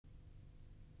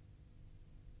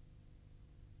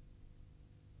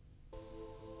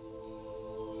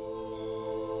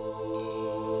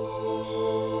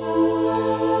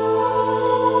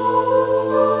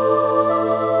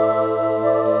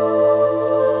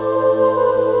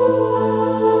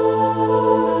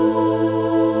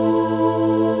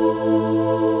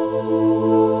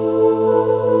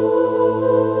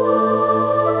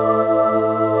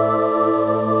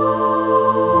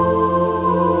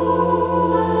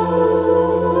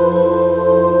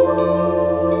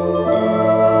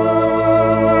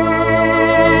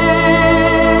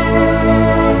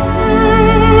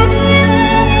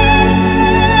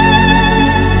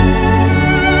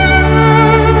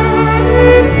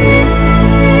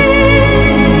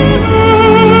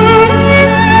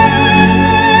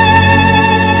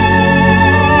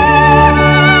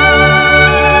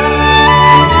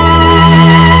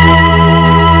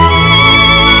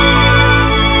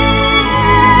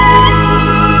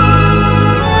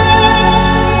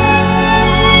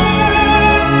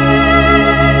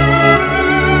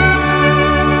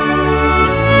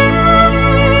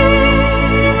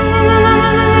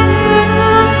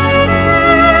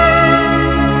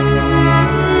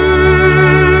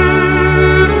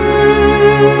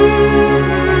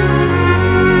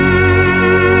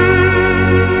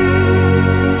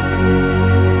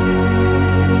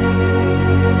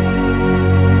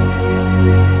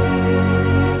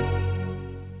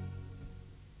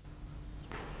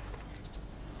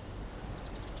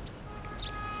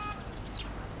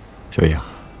秀英，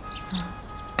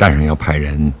站上要派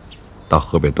人到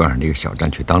河北段上这个小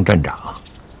站去当站长，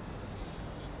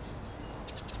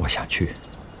我想去。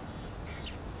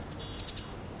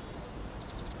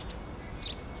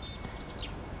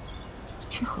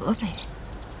去河北？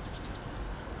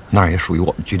那儿也属于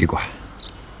我们局里管。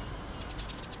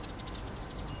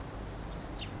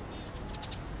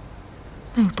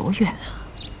那有多远啊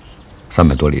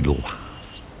？300多里路吧。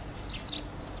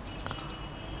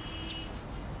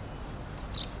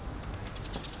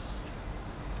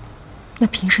那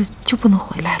平时就不能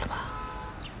回来了吧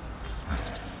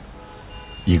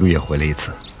？1个月回来1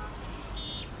次。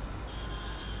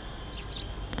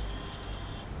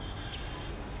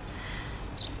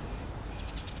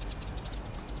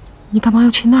你干嘛要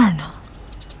去那儿呢？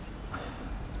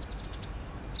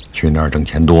去那儿挣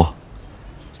钱多，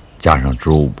加上职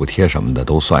务补贴什么的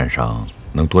都算上，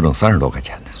能多挣30多块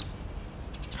钱呢。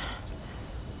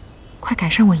快赶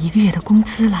上我1个月的工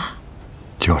资了。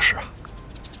就是啊，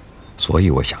所以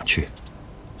我想去。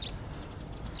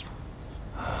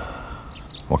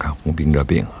我看红兵这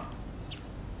病啊，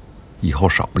以后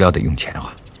少不了得用钱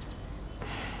花。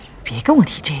别跟我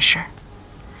提这事儿。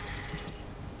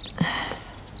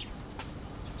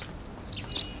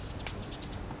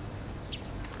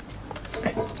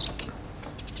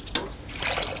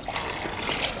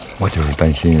我就是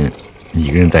担心你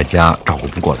一个人在家照顾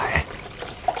不过来。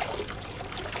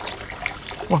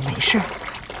我没事儿，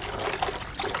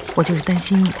我就是担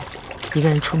心你一个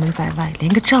人出门在外，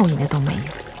连个照应的都没有。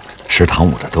食堂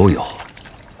5的都有。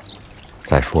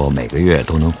再说每个月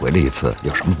都能回来1次，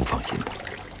有什么不放心的？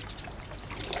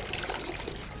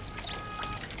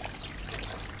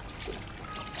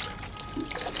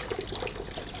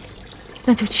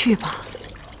那就去吧。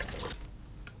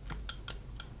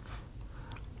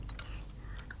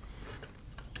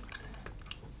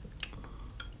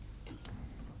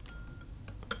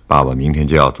爸爸明天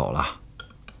就要走了，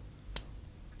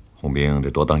红兵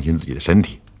得多当心自己的身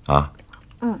体啊。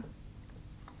嗯。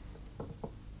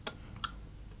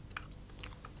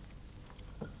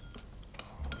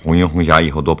红英、红霞以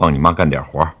后多帮你妈干点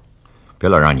活，别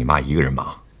老让你妈一个人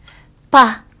忙。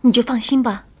爸，你就放心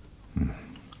吧。嗯。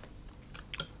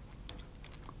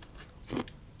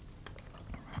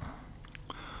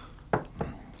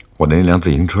我的那辆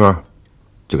自行车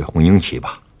就给红英骑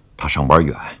吧，她上班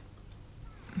远。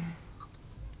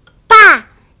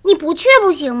你不去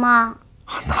不行吗？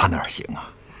那哪行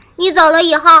啊！你走了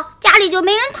以后，家里就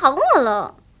没人疼我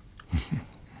了。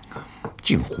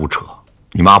净胡扯！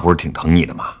你妈不是挺疼你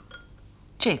的吗？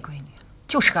这闺女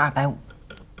就是个250。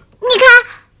你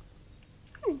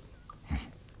看，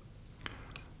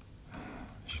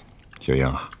秀英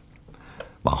啊，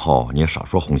往后你也少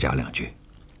说红霞2句，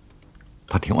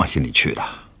她挺往心里去的。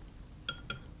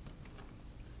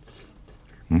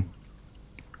嗯，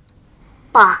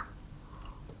爸。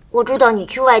我知道你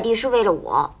去外地是为了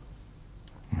我，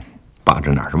爸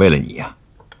这哪是为了你呀？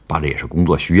爸这也是工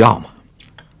作需要嘛。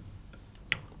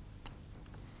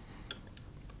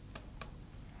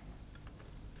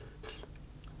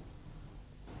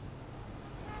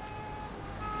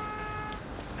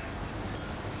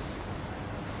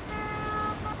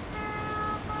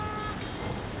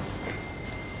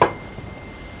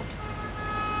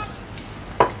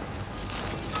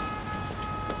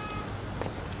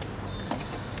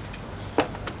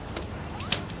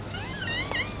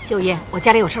秀英，我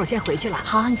家里有事，我先回去了。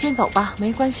好，你先走吧，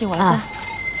没关系，我来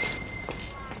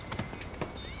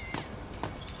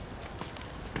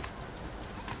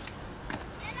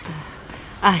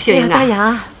办。秀英啊，大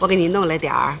洋，我给你弄了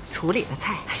点处理的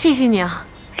菜。谢谢你啊。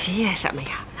谢什么呀？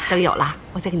等有了，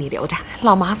我再给你留着。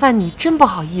老麻烦你，真不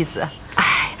好意思。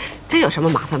哎，这有什么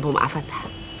麻烦不麻烦的？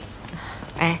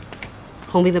哎，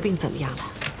红兵的病怎么样了？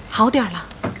好点了。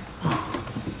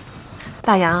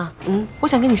大洋，我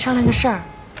想跟你商量个事儿。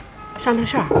商量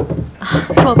事儿啊，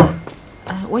说吧。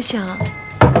我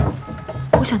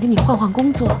想跟你换换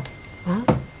工作。啊，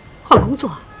换工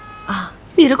作？啊，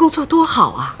你这工作多好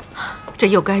啊！这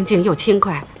又干净又轻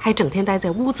快，还整天待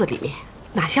在屋子里面，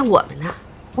哪像我们呢？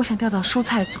我想调到蔬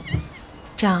菜组，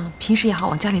这样平时也好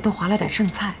往家里多划拉点剩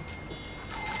菜。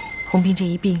红兵这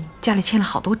一病，家里欠了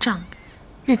好多账，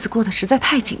日子过得实在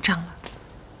太紧张了。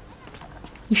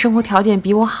你生活条件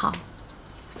比我好，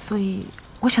所以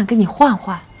我想跟你换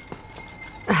换。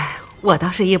哎，我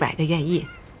倒是100个愿意，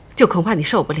就恐怕你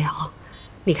受不了。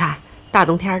你看大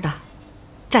冬天的，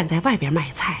站在外边卖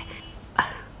菜，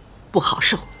不好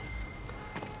受。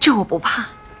这我不怕。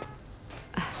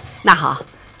那好，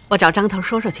我找张头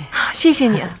说说去。谢谢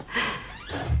你。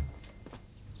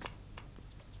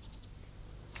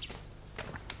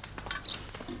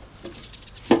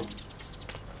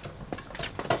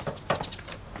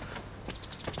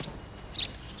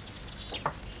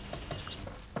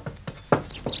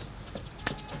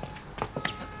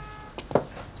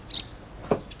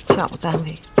到了单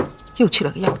位，又去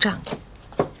了个要账，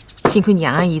幸亏你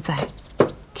安姨在，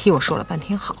替我说了半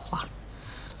天好话，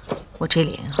我这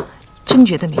脸啊，真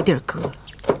觉得没地儿搁了。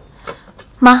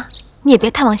妈，你也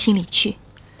别太往心里去。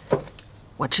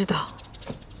我知道，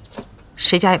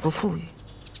谁家也不富裕，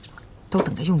都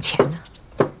等着用钱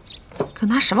呢，可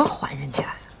拿什么还人家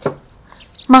呀？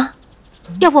妈，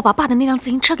要不我把爸的那辆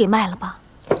自行车给卖了吧？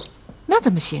那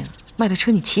怎么行？卖了车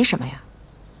你骑什么呀？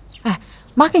哎，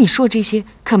妈跟你说这些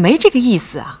可没这个意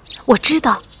思啊。我知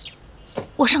道，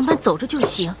我上班走着就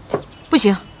行。不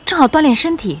行，正好锻炼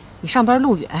身体。你上班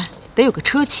路远，得有个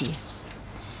车骑。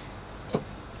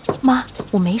妈，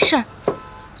我没事儿，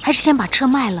还是先把车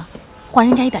卖了，还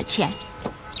人家一点钱，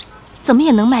怎么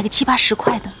也能卖个70、80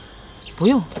块的。不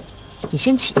用，你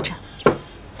先骑着，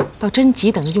到真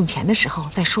急等着用钱的时候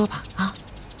再说吧。啊。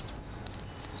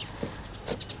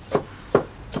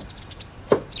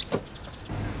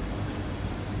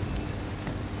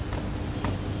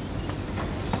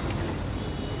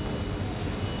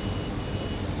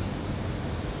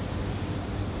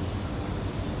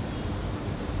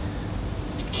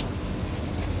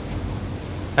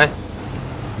哎，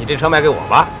你这车卖给我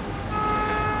吧。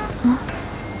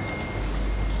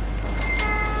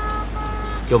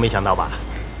又没想到吧？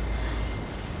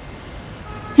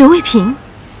刘卫平，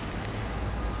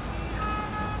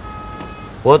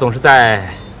我总是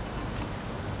在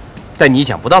你意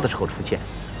想不到的时候出现。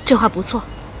这话不错，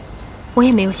我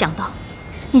也没有想到，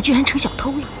你居然成小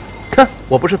偷了。哼，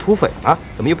我不是土匪吗？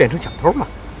怎么又变成小偷了？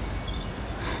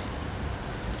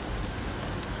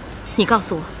你告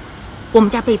诉我，我们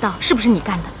家被盗是不是你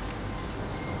干的？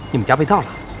你们家被盗了？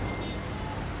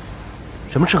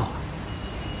什么时候啊？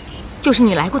就是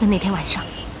你来过的那天晚上。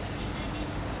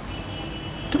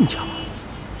这么巧啊？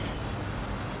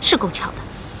是够巧的。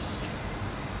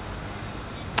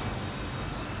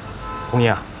红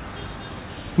英，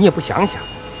你也不想想，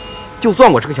就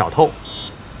算我是个小偷，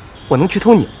我能去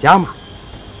偷你们家吗？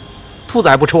兔子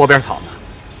还不吃窝边草呢。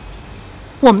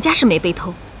我们家是没被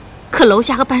偷，可楼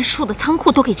下和办事处的仓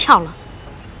库都给撬了。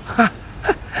哈，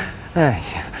哎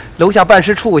呀，楼下办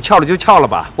事处撬了就撬了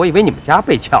吧，我以为你们家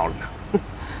被撬了呢。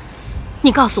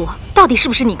你告诉我，到底是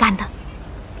不是你干的？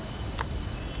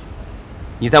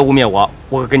你再污蔑我，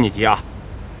我可跟你急啊！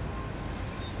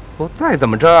我再怎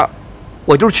么着，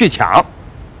我就是去抢，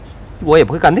我也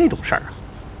不会干那种事儿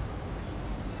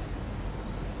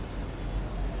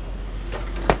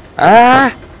啊！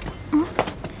哎，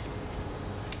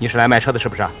你是来卖车的，是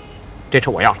不是？这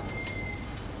车我要了。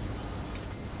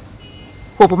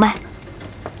我不卖。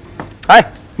哎，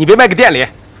你别卖给店里，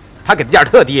他给的价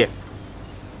特低。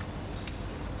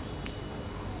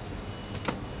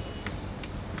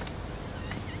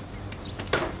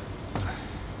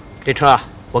这车啊，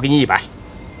我给你100，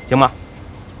行吗？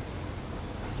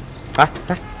哎，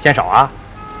嫌少啊？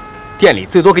店里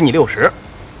最多给你60。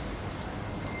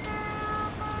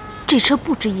这车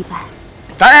不值100。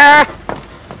哎，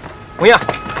红英，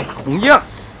哎，红英，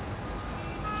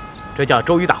这叫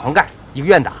周瑜打黄盖，一个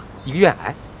愿打，一个愿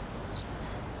挨。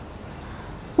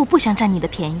我不想占你的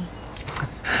便宜。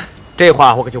这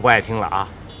话我可就不爱听了啊！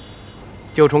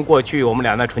就冲过去我们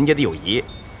俩那纯洁的友谊，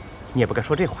你也不该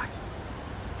说这话呀。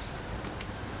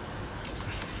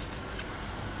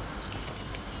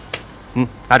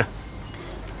拿着。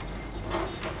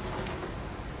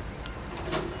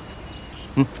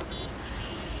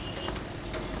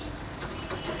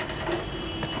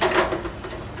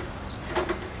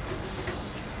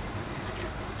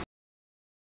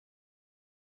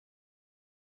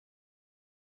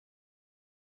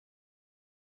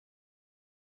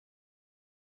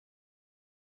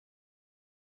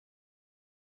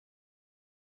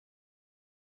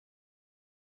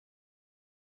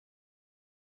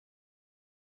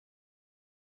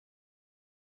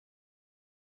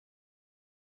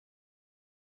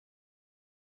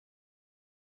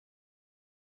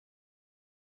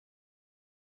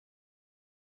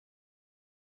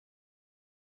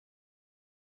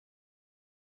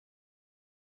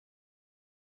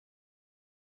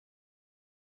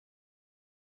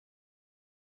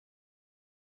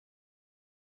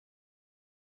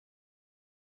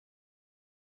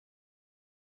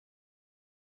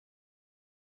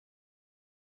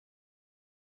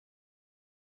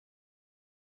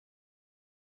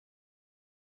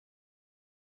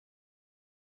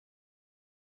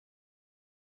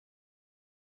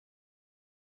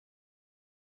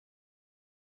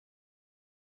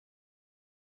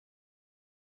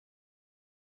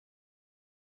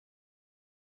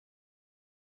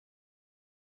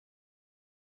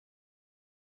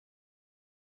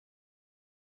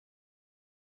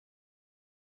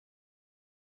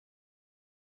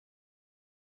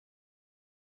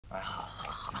哎，好，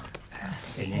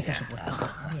给您这是不错。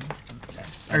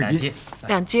2斤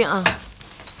，2斤啊。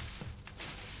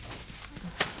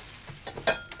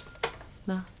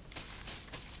那，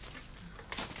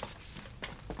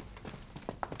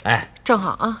哎，正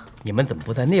好啊。你们怎么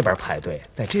不在那边排队，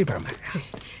在这边买啊？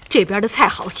这边的菜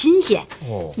好新鲜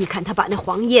哦！你看他把那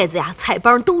黄叶子呀、菜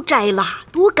帮都摘了，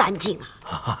多干净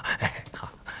啊！哎，好。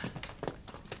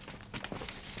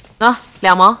啊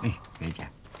，2毛。没钱。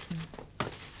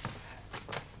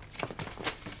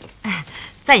哎，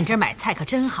在你这儿买菜可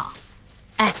真好。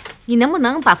哎，你能不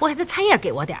能把剥下的菜叶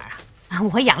给我点儿啊？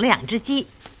我养了2只鸡。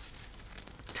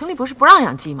城里不是不让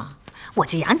养鸡吗？我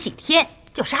就养几天，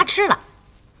就杀吃了。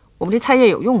我们这菜叶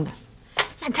有用的。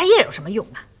烂菜叶有什么用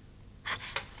啊？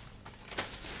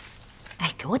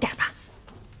哎，给我点吧。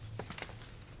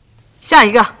下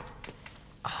一个。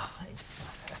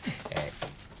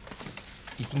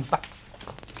1斤半。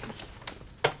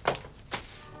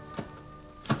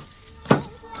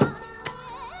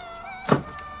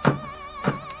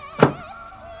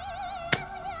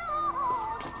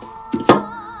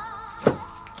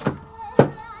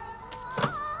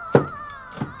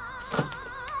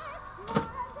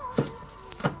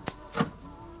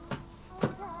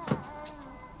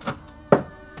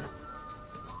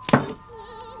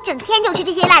整天就吃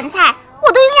这些烂菜，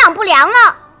我都营养不良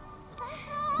了。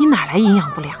你哪来营养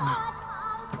不良啊？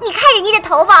你看人家的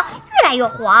头发越来越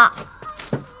黄，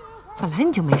本来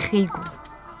你就没黑过，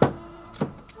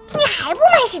你还不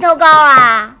买洗头膏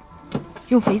啊？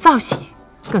用肥皂洗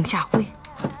更下灰。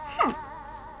哼！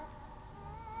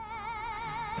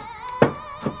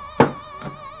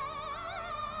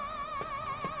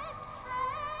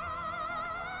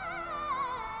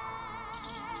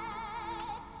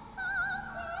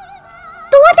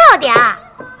多倒点儿。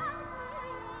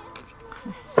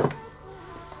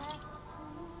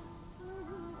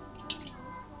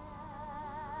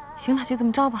行了，就这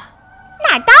么着吧。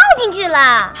哪儿倒进去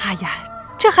了？哎呀，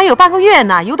这还有半个月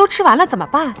呢，油都吃完了怎么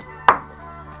办？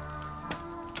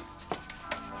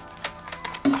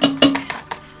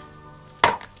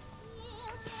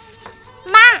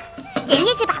妈，人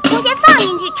家是把葱先放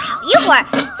进去炒一会儿，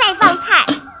再放菜，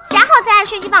然后再按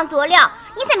顺序放佐料。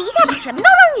你怎么一下把什么都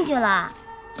扔进去了？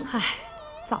唉，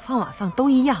早放晚放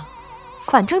都一样，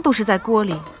反正都是在锅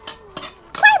里。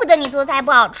怪不得你做菜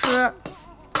不好吃。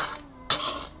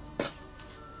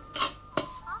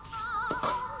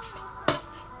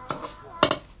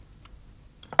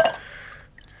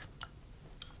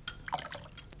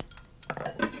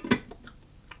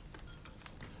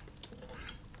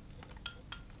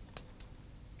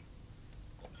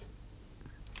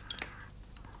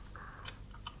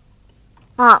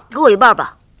妈，给我一半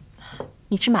吧。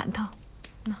你吃馒头，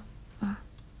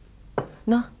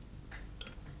那，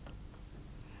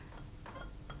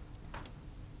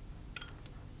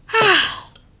唉，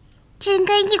真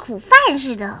跟一苦饭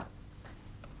似的。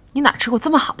你哪吃过这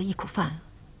么好的一苦饭？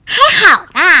还好呢，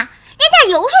连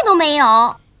点油水都没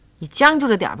有。你将就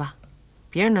着点吧，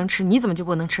别人能吃，你怎么就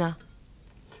不能吃啊？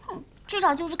至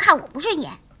少就是看我不顺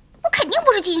眼，我肯定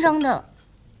不是亲生的。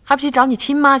还不去找你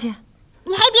亲妈去？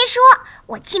你还别说，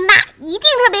我亲妈一定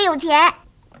特别有钱。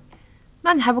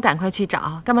那你还不赶快去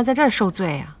找，干嘛在这儿受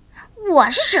罪啊？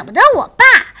我是舍不得我爸，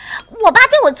我爸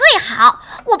对我最好，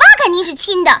我爸肯定是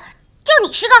亲的，就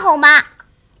你是个后妈。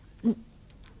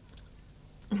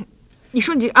你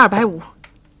说你这250，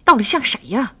到底像谁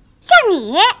呀？像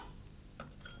你。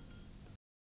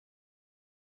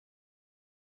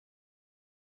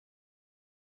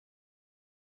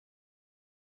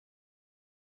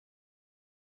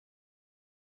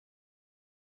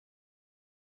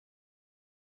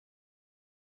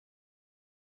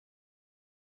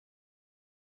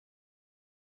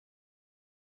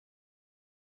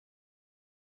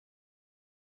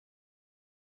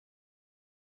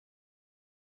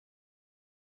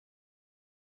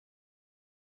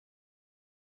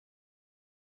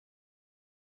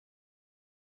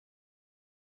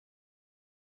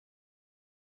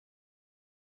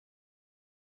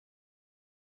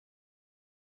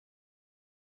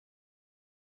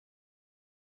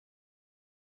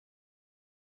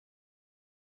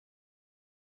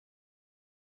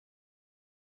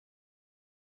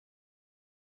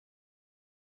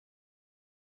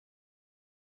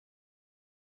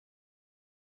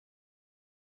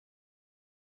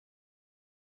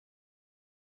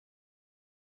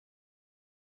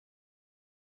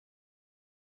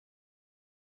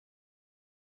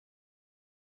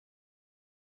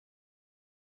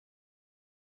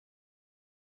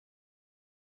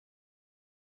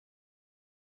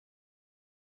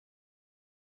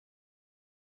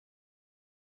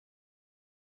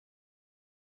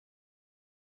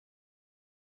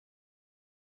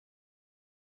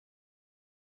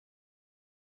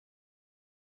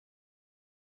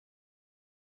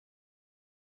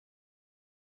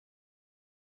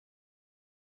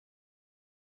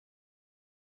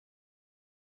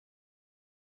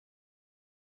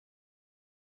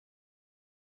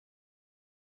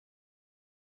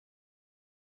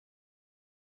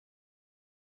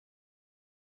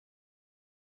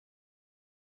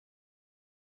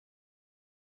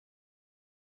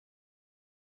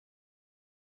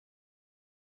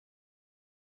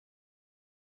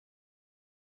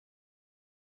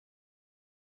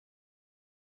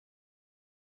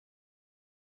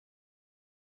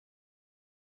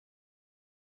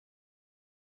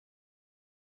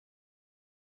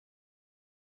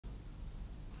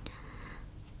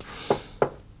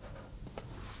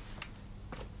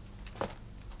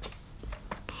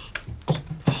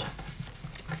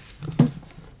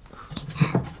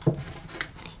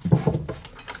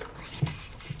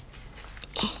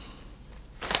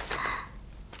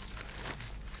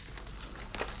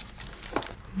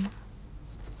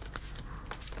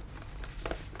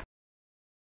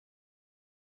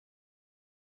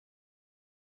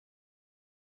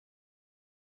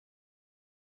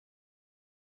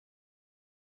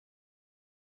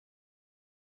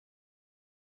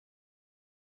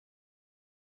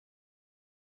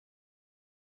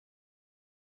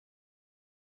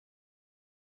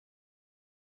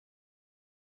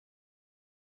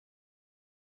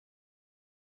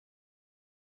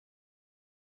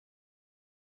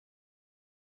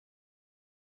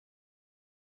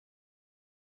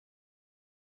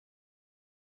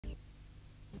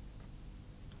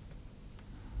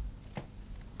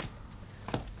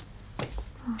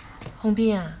红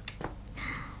斌啊，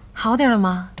好点了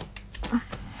吗？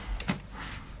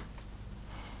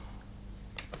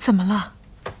怎么了？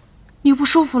你又不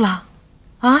舒服了？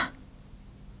啊？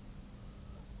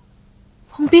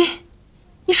红斌，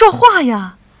你说话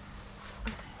呀！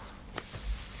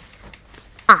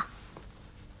啊，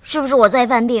是不是我再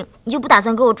犯病，你就不打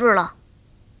算给我治了？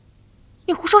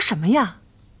你胡说什么呀？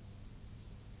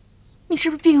你是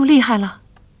不是病又厉害了？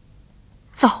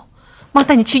走，妈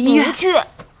带你去医院。不去，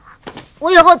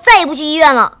我以后再也不去医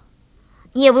院了，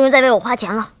你也不用再为我花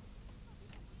钱了。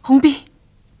红斌，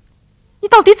你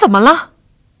到底怎么了？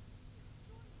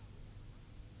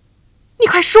你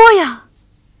快说呀！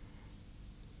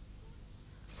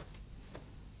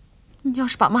你要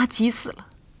是把妈急死了，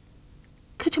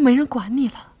可就没人管你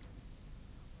了。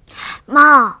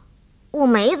妈，我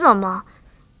没怎么，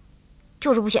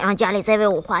就是不想让家里再为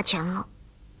我花钱了。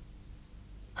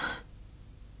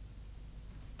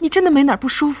你真的没哪儿不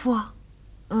舒服啊？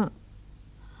嗯。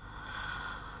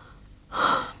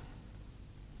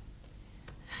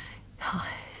好，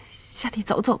下地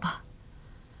走走吧。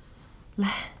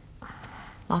来，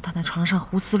老躺在床上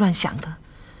胡思乱想的，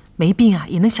没病啊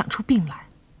也能想出病来。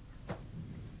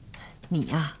你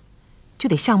呀，就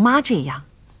得像妈这样，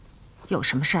有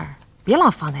什么事儿别老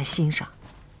放在心上。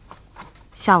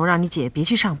下午让你姐别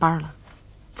去上班了，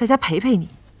在家陪陪你。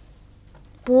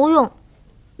不用，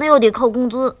那又得扣工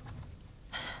资。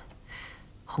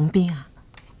红斌啊，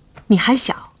你还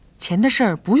小，钱的事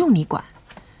儿不用你管。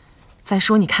再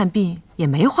说你看病也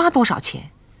没花多少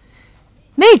钱，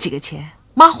那几个钱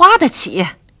妈花得起。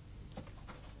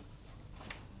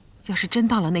要是真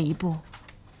到了那一步，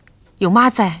有妈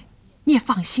在，你也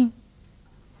放心。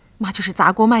妈就是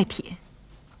砸锅卖铁，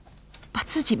把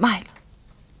自己卖了，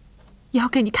也要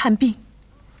给你看病。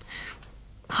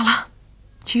好了，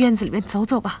去院子里面走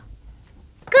走吧。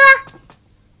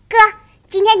哥，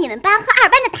今天你们班和二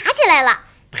班的打起来了，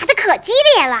打得可激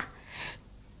烈了。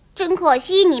真可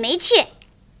惜你没去，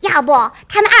要不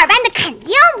他们二班的肯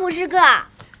定不是个。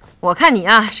我看你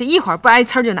啊，是一会儿不挨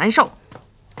呲就难受。我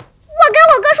跟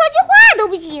我哥说句话都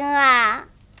不行啊！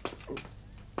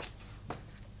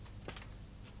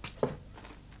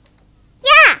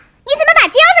呀，你怎么把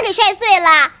镜子给摔碎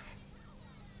了？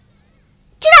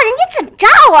这让人家怎么照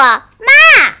啊？妈！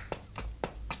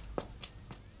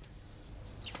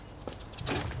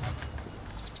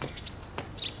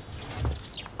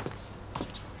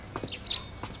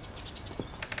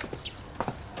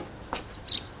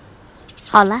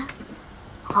好了，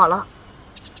好了。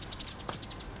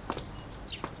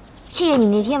谢谢你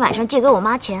那天晚上借给我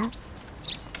妈钱。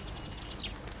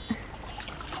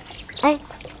哎，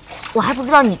我还不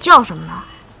知道你叫什么呢。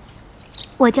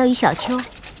我叫于小秋。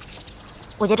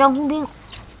我叫张红兵，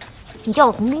你叫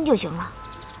我红兵就行了。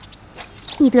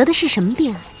你得的是什么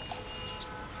病？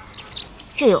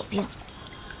血友病。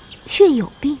血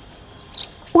友病？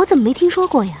我怎么没听说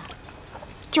过呀？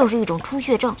就是一种出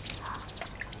血症。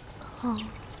哦，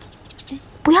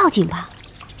不要紧吧？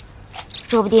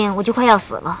说不定我就快要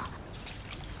死了。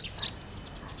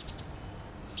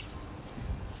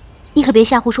你可别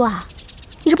瞎胡说啊！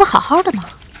你这不好好的吗？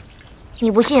你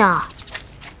不信啊？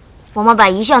我妈把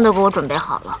遗像都给我准备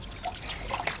好了。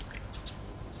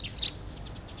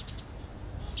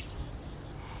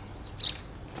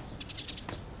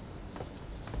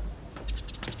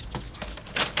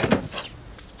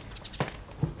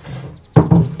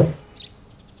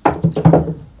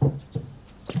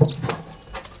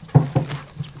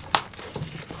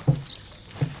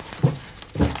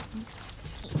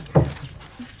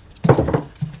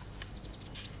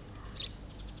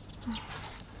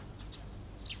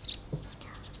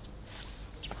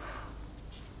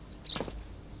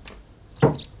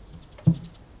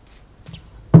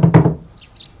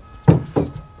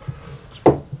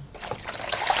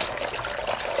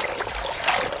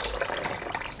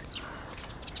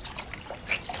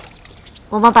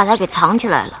我妈把它给藏起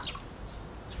来了。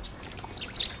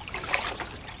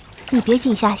你别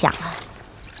净瞎想了。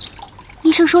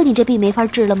医生说你这病没法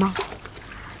治了吗？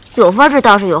有法治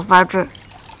倒是有法治，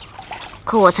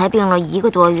可我才病了1个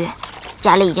多月，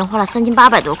家里已经花了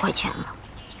3800多块钱了。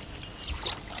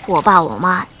我爸我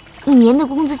妈1年的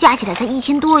工资加起来才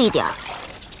1000多一点，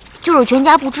就是全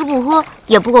家不吃不喝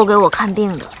也不够给我看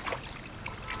病的。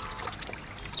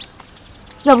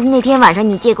要不是那天晚上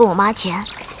你借给我妈钱，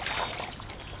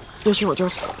也许我就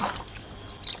死了。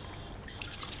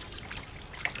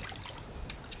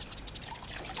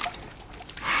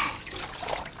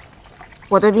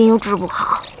我的病又治不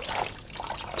好，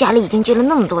家里已经借了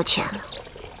那么多钱了，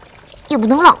也不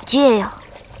能老借呀。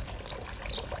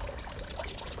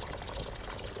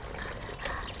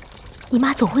你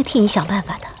妈总会替你想办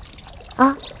法的。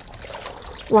啊，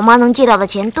我妈能借到的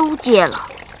钱都借了。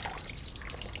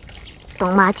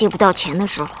等妈借不到钱的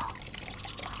时候，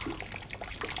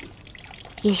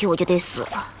也许我就得死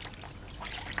了。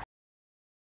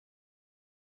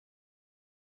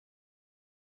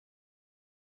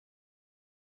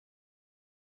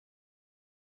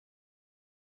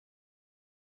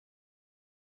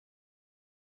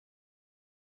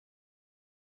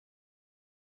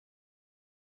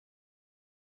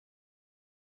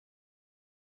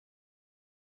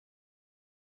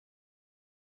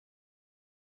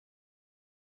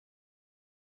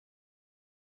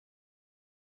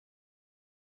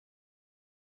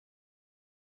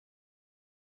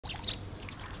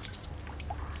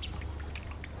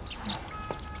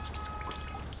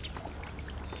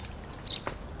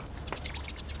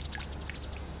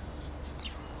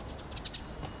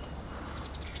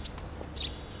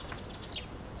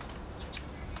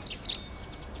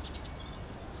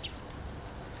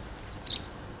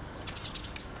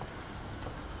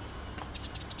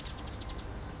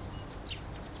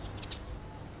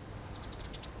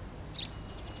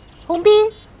洪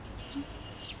斌，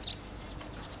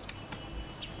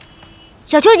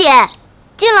小秋姐，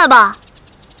进来吧。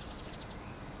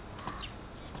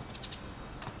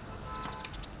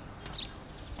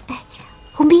哎，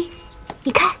洪斌，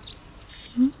你看，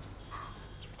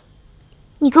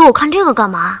你给我看这个干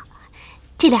嘛？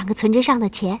这2个存折上的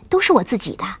钱都是我自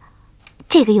己的，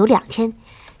这个有2000，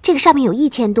这个上面有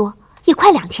1000多，也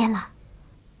快2000了。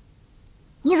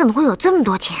你怎么会有这么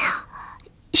多钱啊？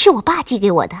是我爸寄给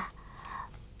我的。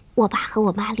我爸和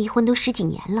我妈离婚都10几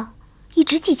年了，一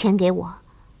直寄钱给我。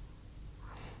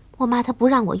我妈她不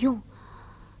让我用，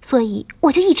所以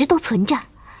我就一直都存着。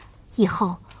以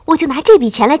后我就拿这笔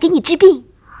钱来给你治病。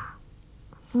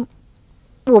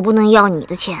我不能要你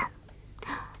的钱。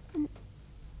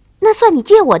那算你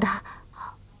借我的。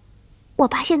我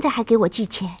爸现在还给我寄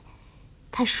钱，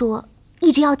他说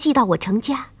一直要寄到我成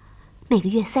家，每个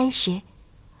月30，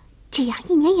这样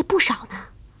1年也不少呢。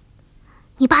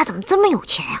你爸怎么这么有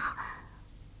钱呀？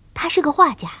他是个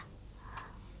画家。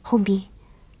洪斌，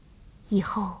以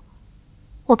后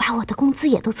我把我的工资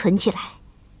也都存起来，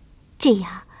这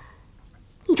样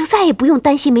你就再也不用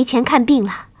担心没钱看病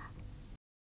了。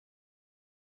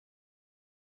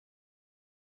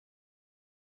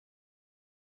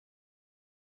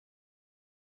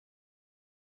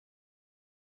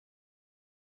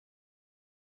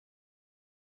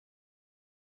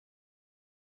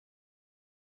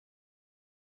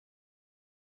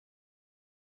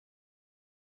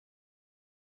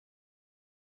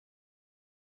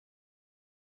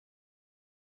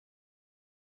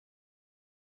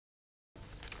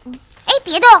哎，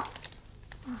别动！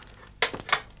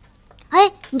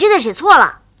哎，你这字写错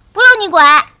了，不用你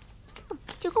管，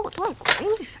就跟我多爱管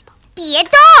你似的。别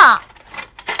动！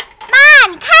妈，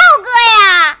你看我哥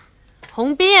呀！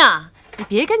洪斌啊，你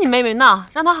别跟你妹妹闹，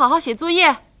让她好好写作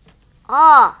业。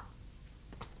哦。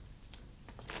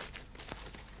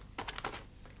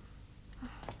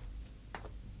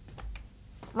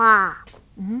妈，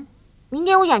明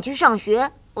天我想去上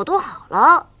学，我都好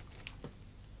了。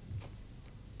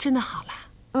真的好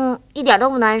了？一点都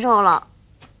不难受了。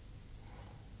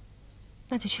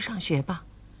那就去上学吧，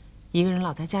一个人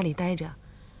老在家里待着，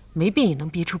没病也能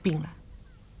憋出病来。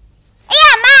哎呀，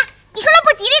妈，你说了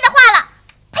不吉利的话了！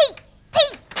呸呸！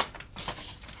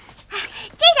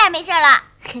这下没事了。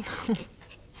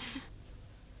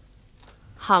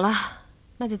好了，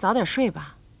那就早点睡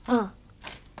吧。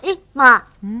哎，妈，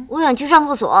我想去上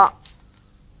厕所。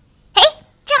哎，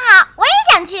正好，我也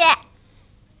想去。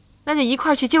那就一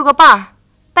块儿去就个伴儿，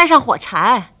带上火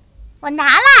柴。我拿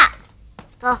了。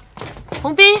走。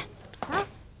洪斌，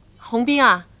洪斌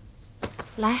啊，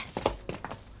来，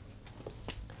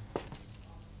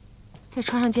再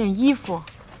穿上件衣服。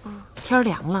天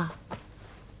凉了，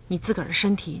你自个儿的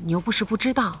身体你又不是不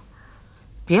知道，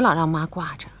别老让妈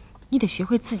挂着，你得学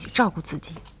会自己照顾自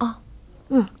己啊。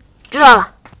知道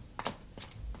了。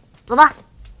走吧。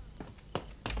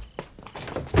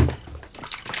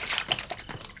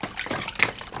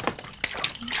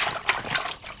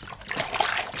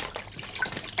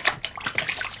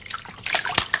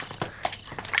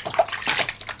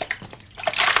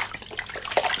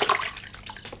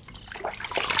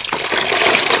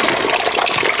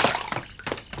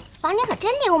王宁可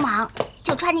真流氓，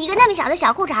就穿着一个那么小的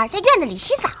小裤衩在院子里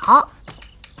洗澡。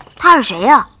他是谁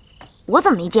呀？我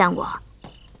怎么没见过？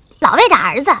老魏的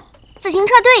儿子，自行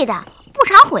车队的，不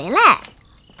常回来。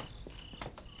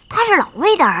他是老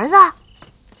魏的儿子？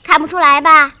看不出来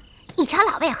吧？一瞧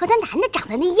老魏和他男的长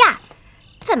得那样，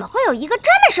怎么会有一个这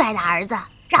么帅的儿子？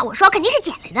让我说肯定是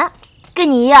捡来的。跟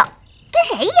你一样，跟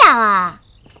谁一样啊？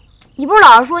你不是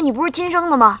老是说你不是亲生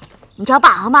的吗？你瞧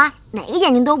爸和妈哪个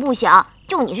眼睛都不小，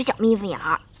就你是小眯缝眼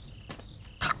儿，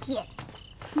讨厌。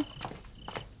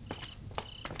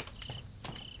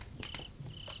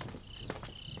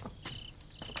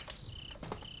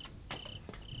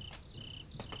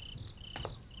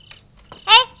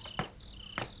哎，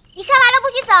你上完了不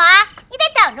许走啊，你得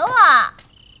等着我。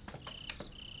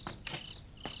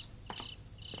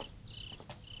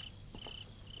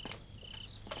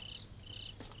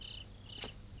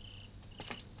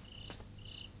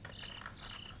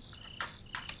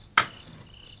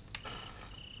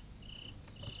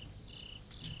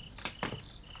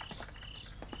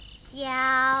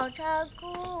小城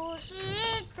故事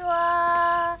多，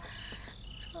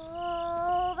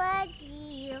充满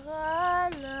喜和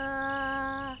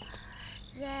乐，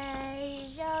人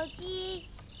生几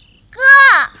个。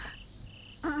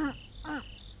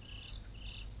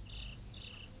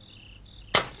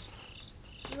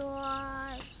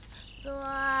若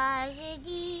是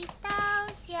你到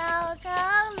小城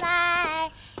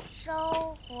来，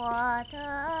收获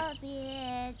特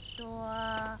别多。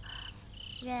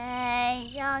人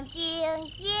生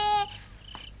境界，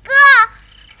哥，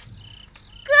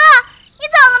你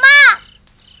走了吗？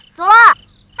走了。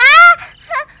啊！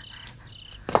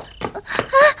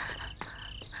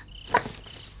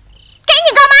给你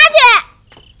干嘛去？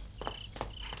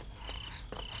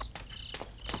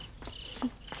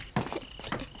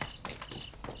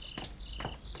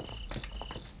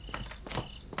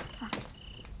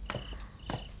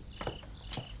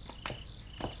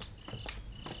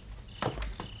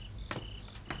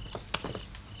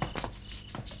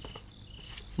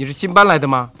你是新搬来的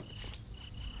吗？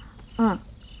嗯。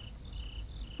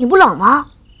你不冷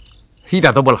吗？一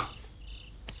点都不冷。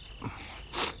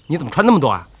你怎么穿那么多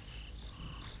啊？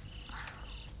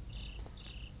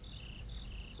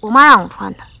我妈让我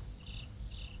穿的。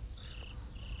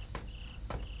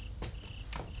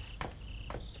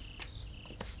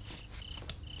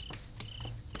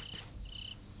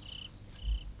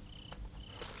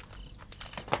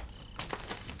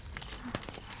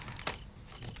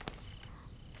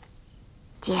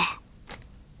姐，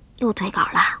又退稿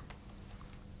了，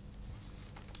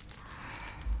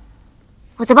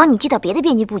我再帮你寄到别的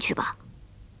编辑部去吧。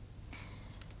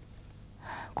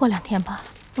过2天吧，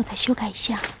我再修改一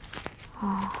下。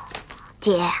哦，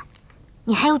姐，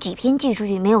你还有几篇寄出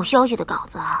去没有消息的稿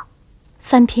子啊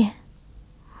？3篇。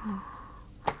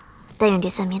但愿这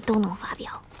3篇都能发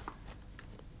表。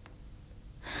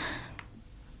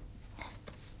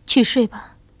去睡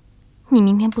吧，你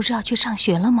明天不是要去上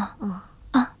学了吗？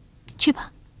啊，去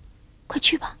吧，快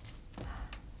去吧。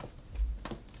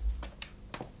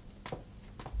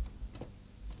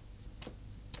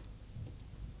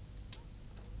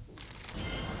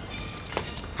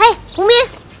嘿，洪斌！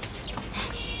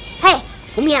嘿，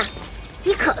洪斌啊，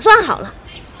你可算好了！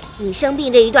你生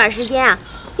病这一段时间啊，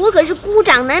我可是孤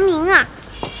掌难鸣啊。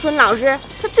孙老师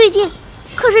他最近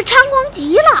可是猖狂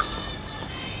极了。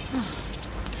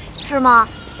是吗？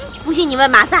不信你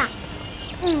问马萨。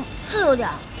是有点。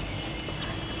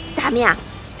咱们呀，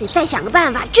得再想个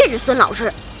办法治治孙老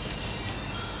师。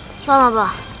算了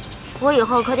吧，我以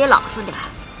后可得老实点。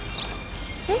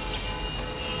哎，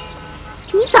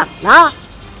你怎么了？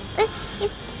哎，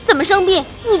怎么生病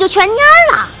你就全蔫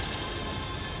了？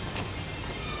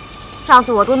上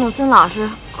次我捉弄孙老师，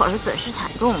可是损失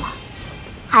惨重啊，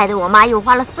害得我妈又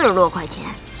花了40多块钱。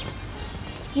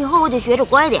以后我得学着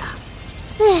乖点。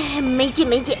哎，没劲。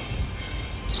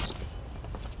炸馒头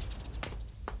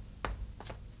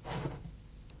片吃。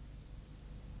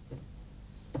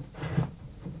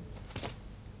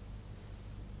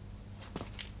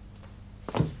你问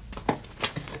我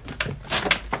爱你有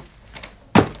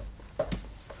多深，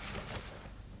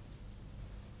我爱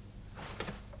你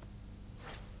有几分。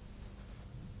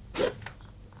你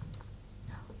去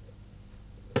想一想，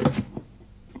你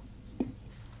去看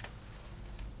一看，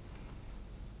月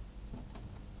亮代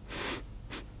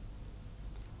表我的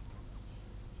心。 你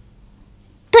问我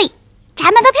爱你有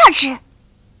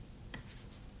多深，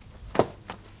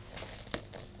我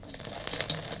爱你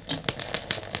有几分，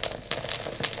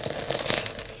你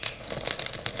去想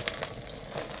一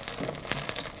想，你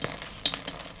去看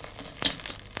一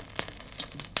看，月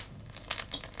亮代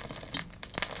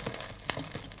表我的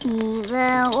心。 你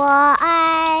问我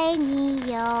爱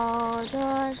你有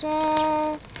多深，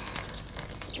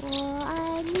我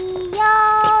爱你有几分。你去想一想，你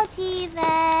去看一看，月亮代表我的心。 你问我爱你有多深，我爱你有几分，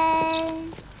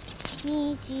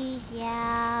你去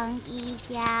想一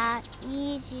想，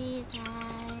你去看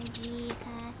一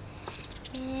看，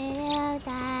月亮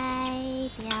代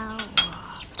表我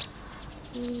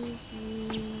的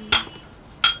心。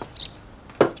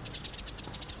 你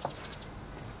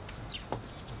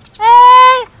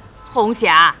红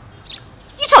霞，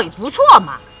你手艺不错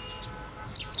嘛。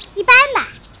一般吧，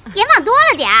盐放多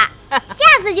了点儿，下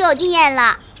次就有经验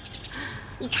了。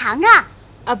你尝尝。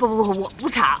啊，不，我不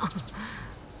尝。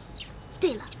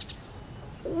对了，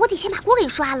我得先把锅给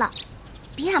刷了，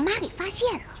别让妈给发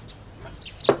现了。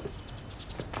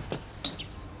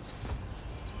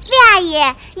魏阿姨，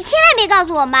你千万别告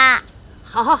诉我妈。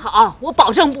好，我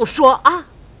保证不说啊。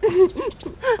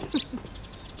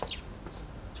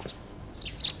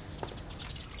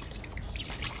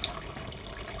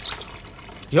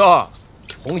哟，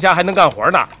红霞还能干活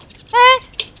呢。哎，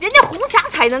人家红霞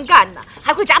才能干呢，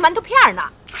还会炸馒头片呢。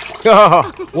哟，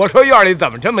我说院里怎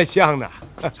么这么香呢？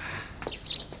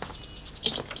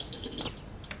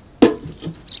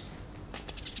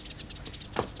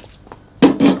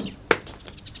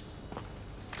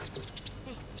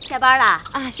下班了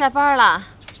啊，下班了。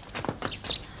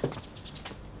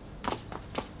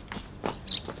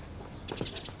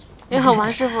你好，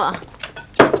王师傅。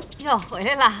又回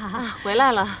来了啊，回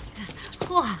来了。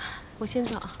嚯，我先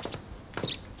走。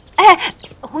哎，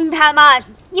红云他妈，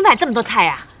你买这么多菜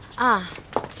呀？啊。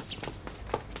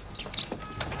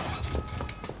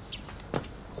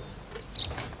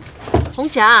红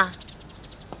霞，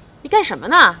你干什么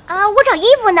呢？啊，我找衣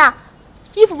服呢。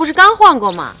衣服不是刚换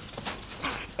过吗？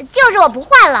就是我不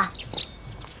换了。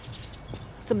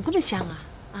怎么这么香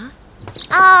啊？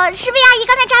是魏阿姨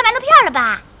刚才炸馒头片了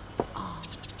吧？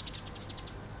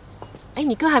哎，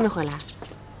你哥还没回来？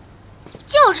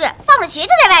就是放了学就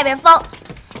在外边疯，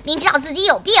明知道自己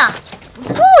有病，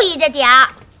不注意着点儿。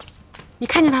你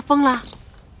看见他疯了？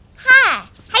嗨，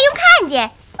还用看见？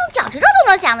用脚趾头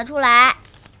都能想得出来。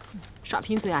耍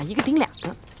贫嘴啊，一个顶两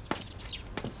个。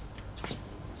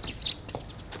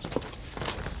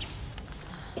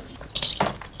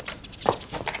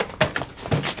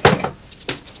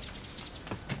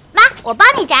妈，我帮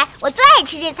你摘，我最爱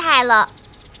吃这菜了。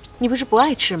你不是不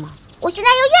爱吃吗？我现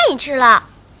在又愿意吃了。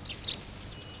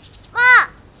妈，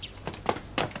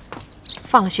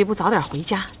放了学不早点回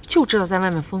家，就知道在外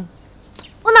面疯。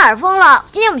我哪儿疯了？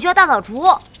今天我们学校大扫除。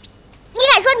你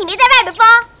敢说你没在外边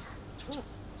疯？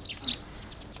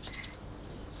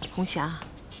红霞，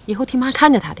以后替妈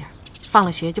看着他点，放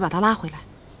了学就把他拉回来。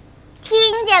听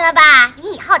见了吧？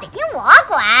你以后得听我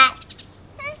管。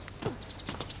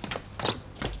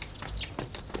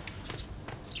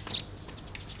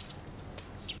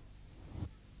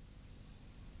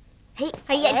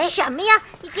哎呀，这什么呀？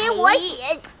你给我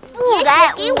写，不给，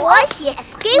给我写，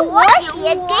给我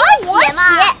写，给我写，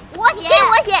我写，给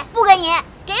我写，不给你，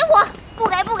给我，不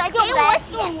给，就给我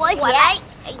写，我写。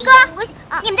哥，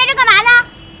你们在这干嘛呢？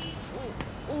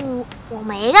我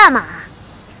没干嘛。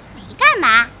没干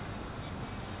嘛？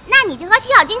那你就和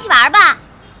徐小军去玩吧。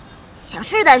想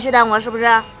试探我是不是？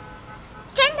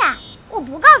真的，我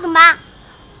不告诉妈。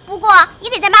不过你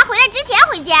得在妈回来之前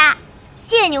回家。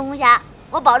谢谢你，红霞。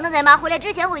我保证在妈回来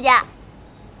之前回家。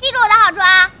记住我的好处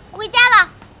啊！我回家了。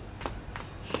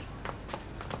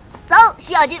走，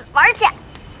徐小军玩去。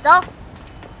走。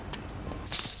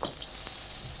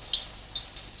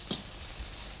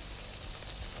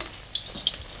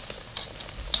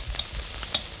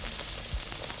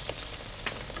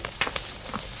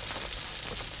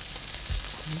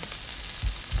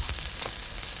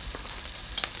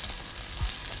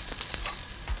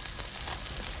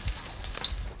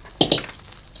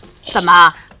怎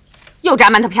么，又炸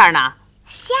馒头片呢？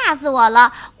吓死我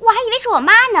了！我还以为是我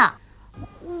妈呢。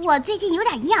我最近有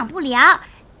点营养不良，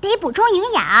得补充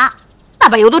营养。那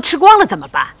把油都吃光了怎么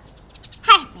办？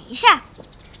嗨，没事儿，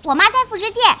我妈在副食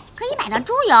店可以买到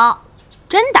猪油。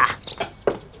真的？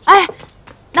哎，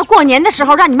那过年的时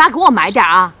候让你妈给我买点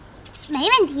啊。没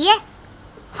问题。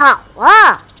好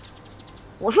啊！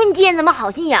我说你今天怎么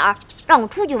好心眼儿，让我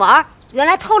出去玩，原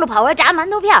来偷着跑回来炸馒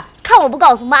头片，看我不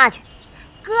告诉妈去。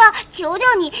哥，求求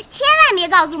你，千万别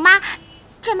告诉妈，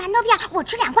这馒头片我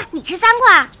吃2块，你吃3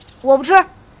块。我不吃，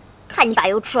看你把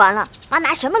油吃完了，妈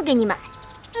拿什么给你买？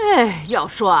哎，要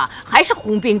说啊，还是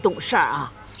红兵懂事儿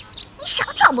啊。你少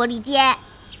挑拨离间。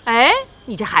哎，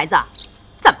你这孩子，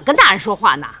怎么跟大人说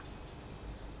话呢？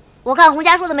我看红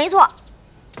霞说的没错。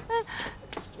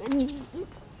你，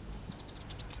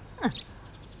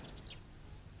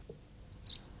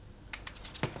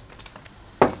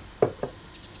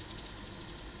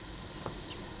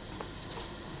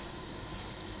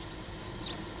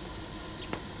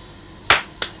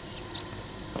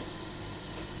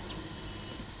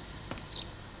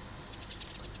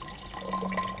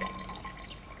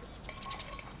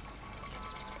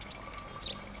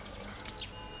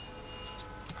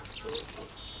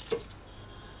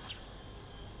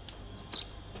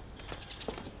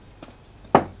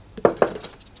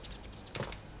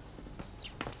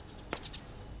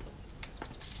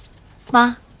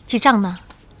妈，记账呢？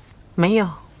没有，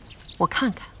我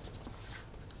看看。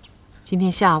今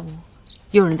天下午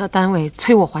有人到单位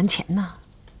催我还钱呢。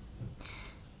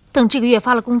等这个月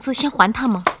发了工资，先还他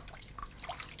吗？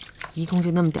一共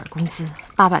就那么点工资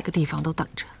，800个地方都等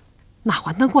着，哪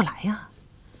还得过来呀？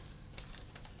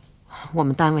我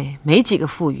们单位没几个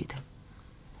富裕的。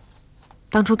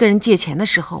当初跟人借钱的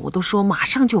时候，我都说马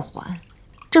上就还，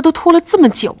这都拖了这么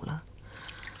久了，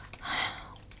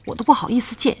我都不好意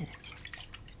思见人家。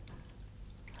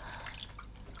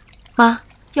妈，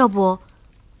要不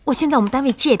我先在我们单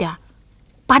位借点，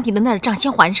把你的那点账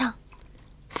先还上。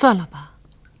算了吧，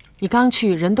你刚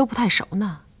去，人都不太熟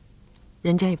呢，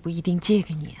人家也不一定借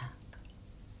给你啊。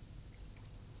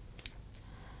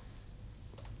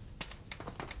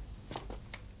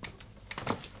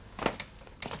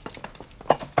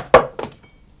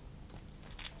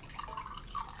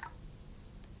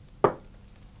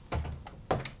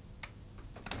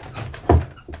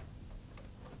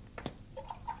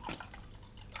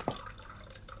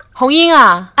红英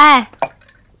啊，哎，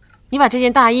你把这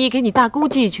件大衣给你大姑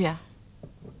寄去。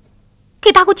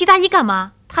给大姑寄大衣干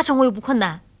嘛？她生活又不困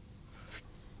难。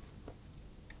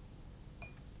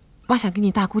妈想给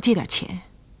你大姑借点钱。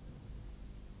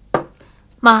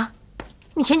妈，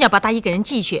你前脚把大衣给人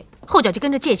寄去，后脚就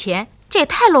跟着借钱，这也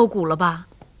太露骨了吧？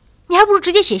你还不如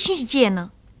直接写信去借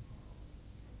呢。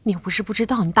你又不是不知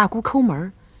道，你大姑抠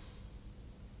门，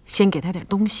先给她点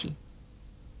东西，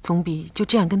总比就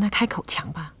这样跟她开口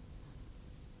强吧。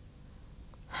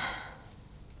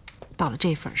到了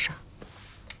这份上，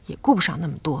也顾不上那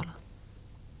么多了。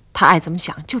他爱怎么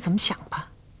想就怎么想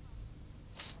吧。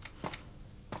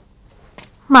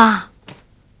妈，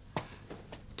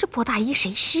这破大衣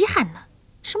谁稀罕呢？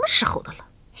什么时候的了？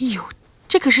哎呦，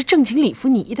这可是正经礼服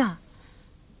呢的，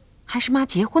还是妈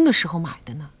结婚的时候买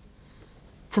的呢。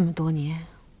这么多年，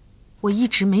我一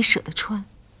直没舍得穿。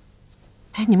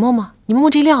哎，你摸摸，你摸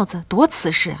摸这料子，多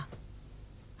瓷实啊！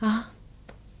啊，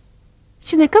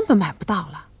现在根本买不到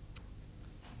了。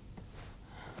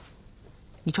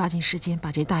你抓紧时间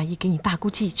把这大衣给你大姑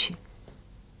寄去，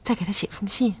再给她写封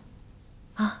信，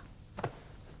啊。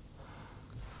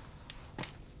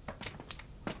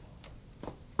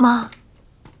妈，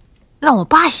让我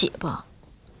爸写吧。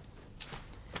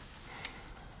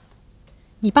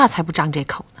你爸才不张这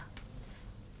口呢。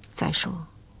再说，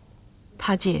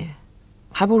他借，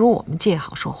还不如我们借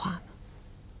好说话呢。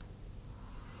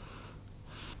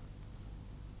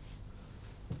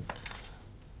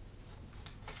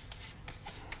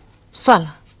算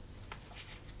了，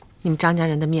你们张家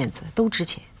人的面子都值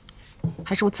钱，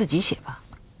还是我自己写吧。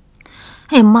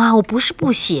哎妈，我不是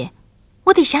不写，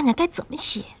我得想想该怎么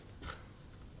写。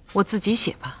我自己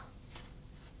写吧。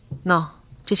喏，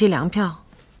这些粮票，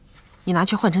你拿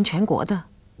去换成全国的，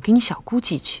给你小姑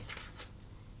寄去。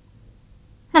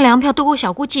那粮票都给我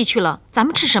小姑寄去了，咱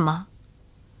们吃什么？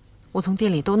我从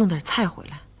店里多弄点菜回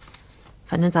来，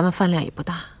反正咱们饭量也不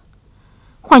大。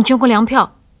换全国粮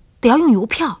票得要用邮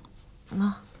票。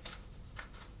喏，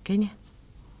给你。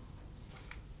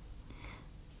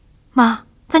妈，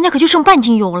咱家可就剩半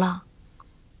斤油了。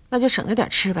那就省着点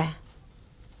吃呗。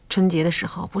春节的时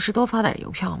候不是多发点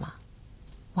邮票吗？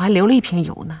我还留了1瓶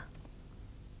油呢。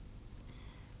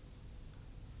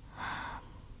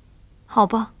好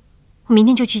吧，我明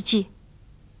天就去寄。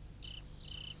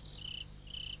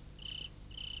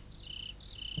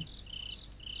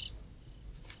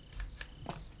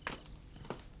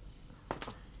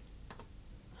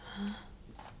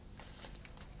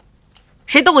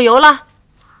谁动我油了？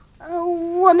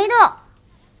我没动，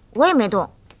我也没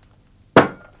动。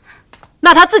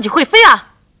那他自己会飞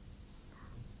啊？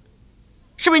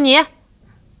是不是你？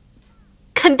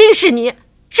肯定是你，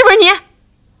是不是你？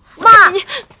妈，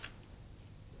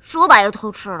是我把油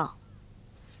偷吃了。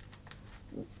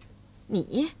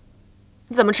你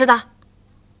怎么吃的？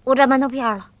我蘸馒头片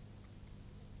了。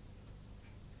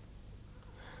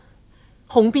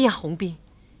红碧啊，红碧，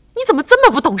你怎么这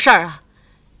么不懂事儿啊？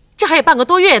这还有半个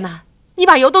多月呢，你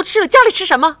把油都吃了，家里吃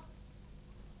什么？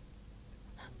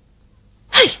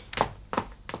嘿，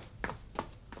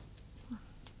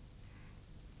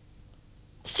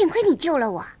幸亏你救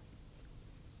了我。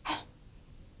哎，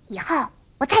以后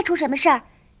我再出什么事儿，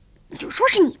你就说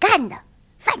是你干的，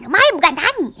反正妈也不敢打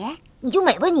你。你就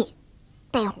美吧你，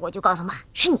待会儿我就告诉妈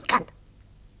是你干的。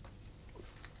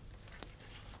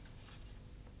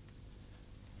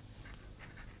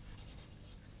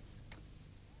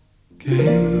给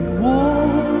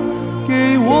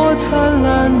我灿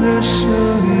烂的生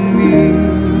命，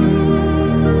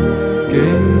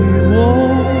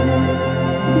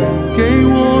给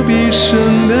我毕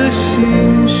生的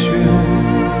心血，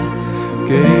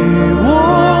给我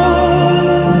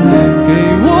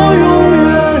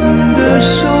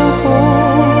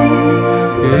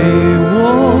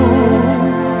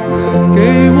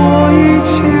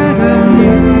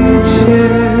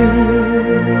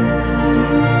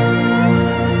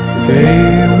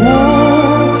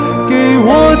给我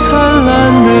灿烂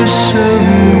的生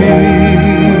命，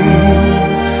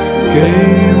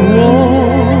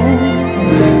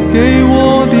给我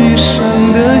闭上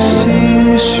的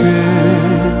心血，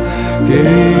给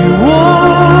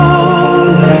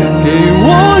我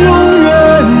永远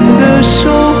的守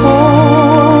候，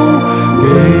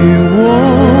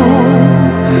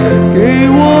给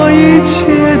我一切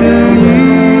的一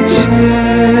切。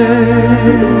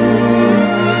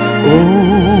哦，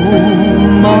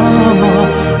妈妈，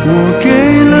我给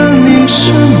了你什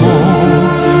么？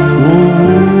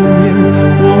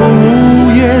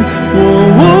我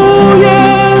无言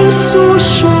诉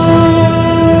说。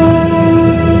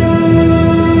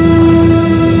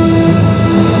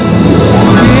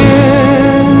天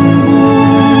不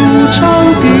长，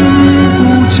地不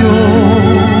久，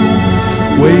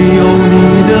唯有你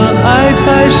的爱才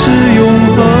是永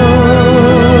恒。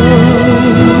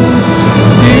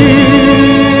地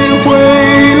会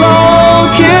老，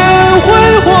天会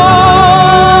荒，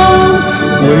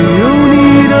唯有你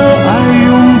的爱永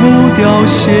不凋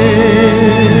谢。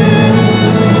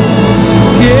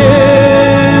天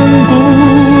不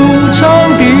长，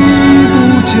地不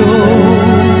久，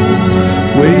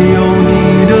唯有你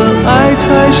的爱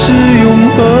才是永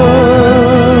恒。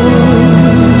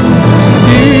地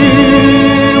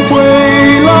会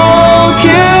老，天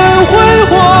会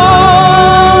荒，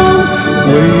唯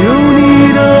有你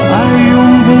的爱永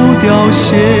不凋谢。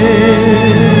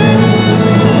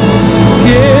天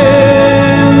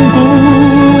不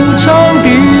长，地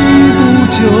不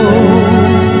久，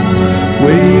唯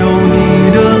有你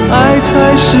的爱才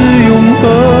是永恒。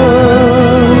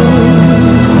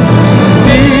地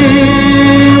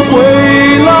会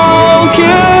老，天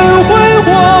会荒，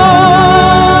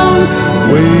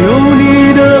唯有你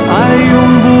的爱永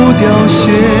不凋谢。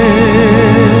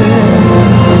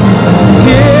天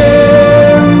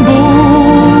不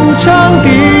长，地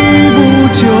不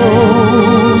久，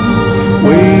唯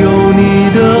有你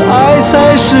的爱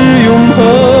才是永恒。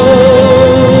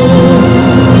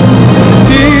地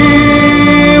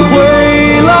会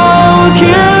老，天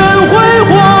会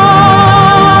荒，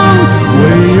唯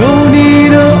有你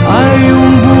的爱永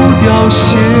不凋谢。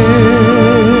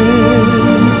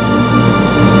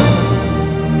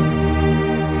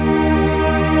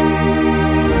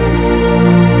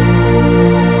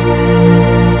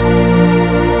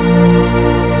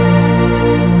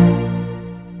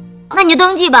那你就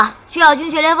登记吧，徐小军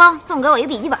学联峰送给我一个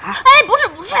笔记本。哎，不是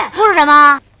什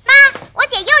么？妈，我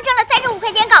姐又挣了35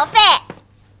块钱稿费。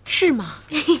是吗？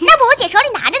那不我姐手里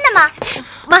拿着呢吗？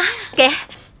妈，给。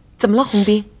怎么了，红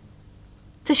兵？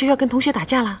在学校跟同学打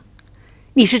架了？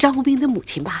你是张红兵的母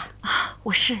亲吧？啊，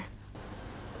我是。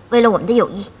为了我们的友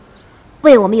谊，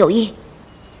为我们友谊，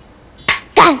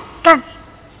干！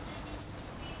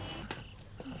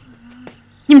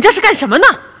你们这是干什么呢？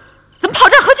怎么跑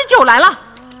这儿喝起酒来了？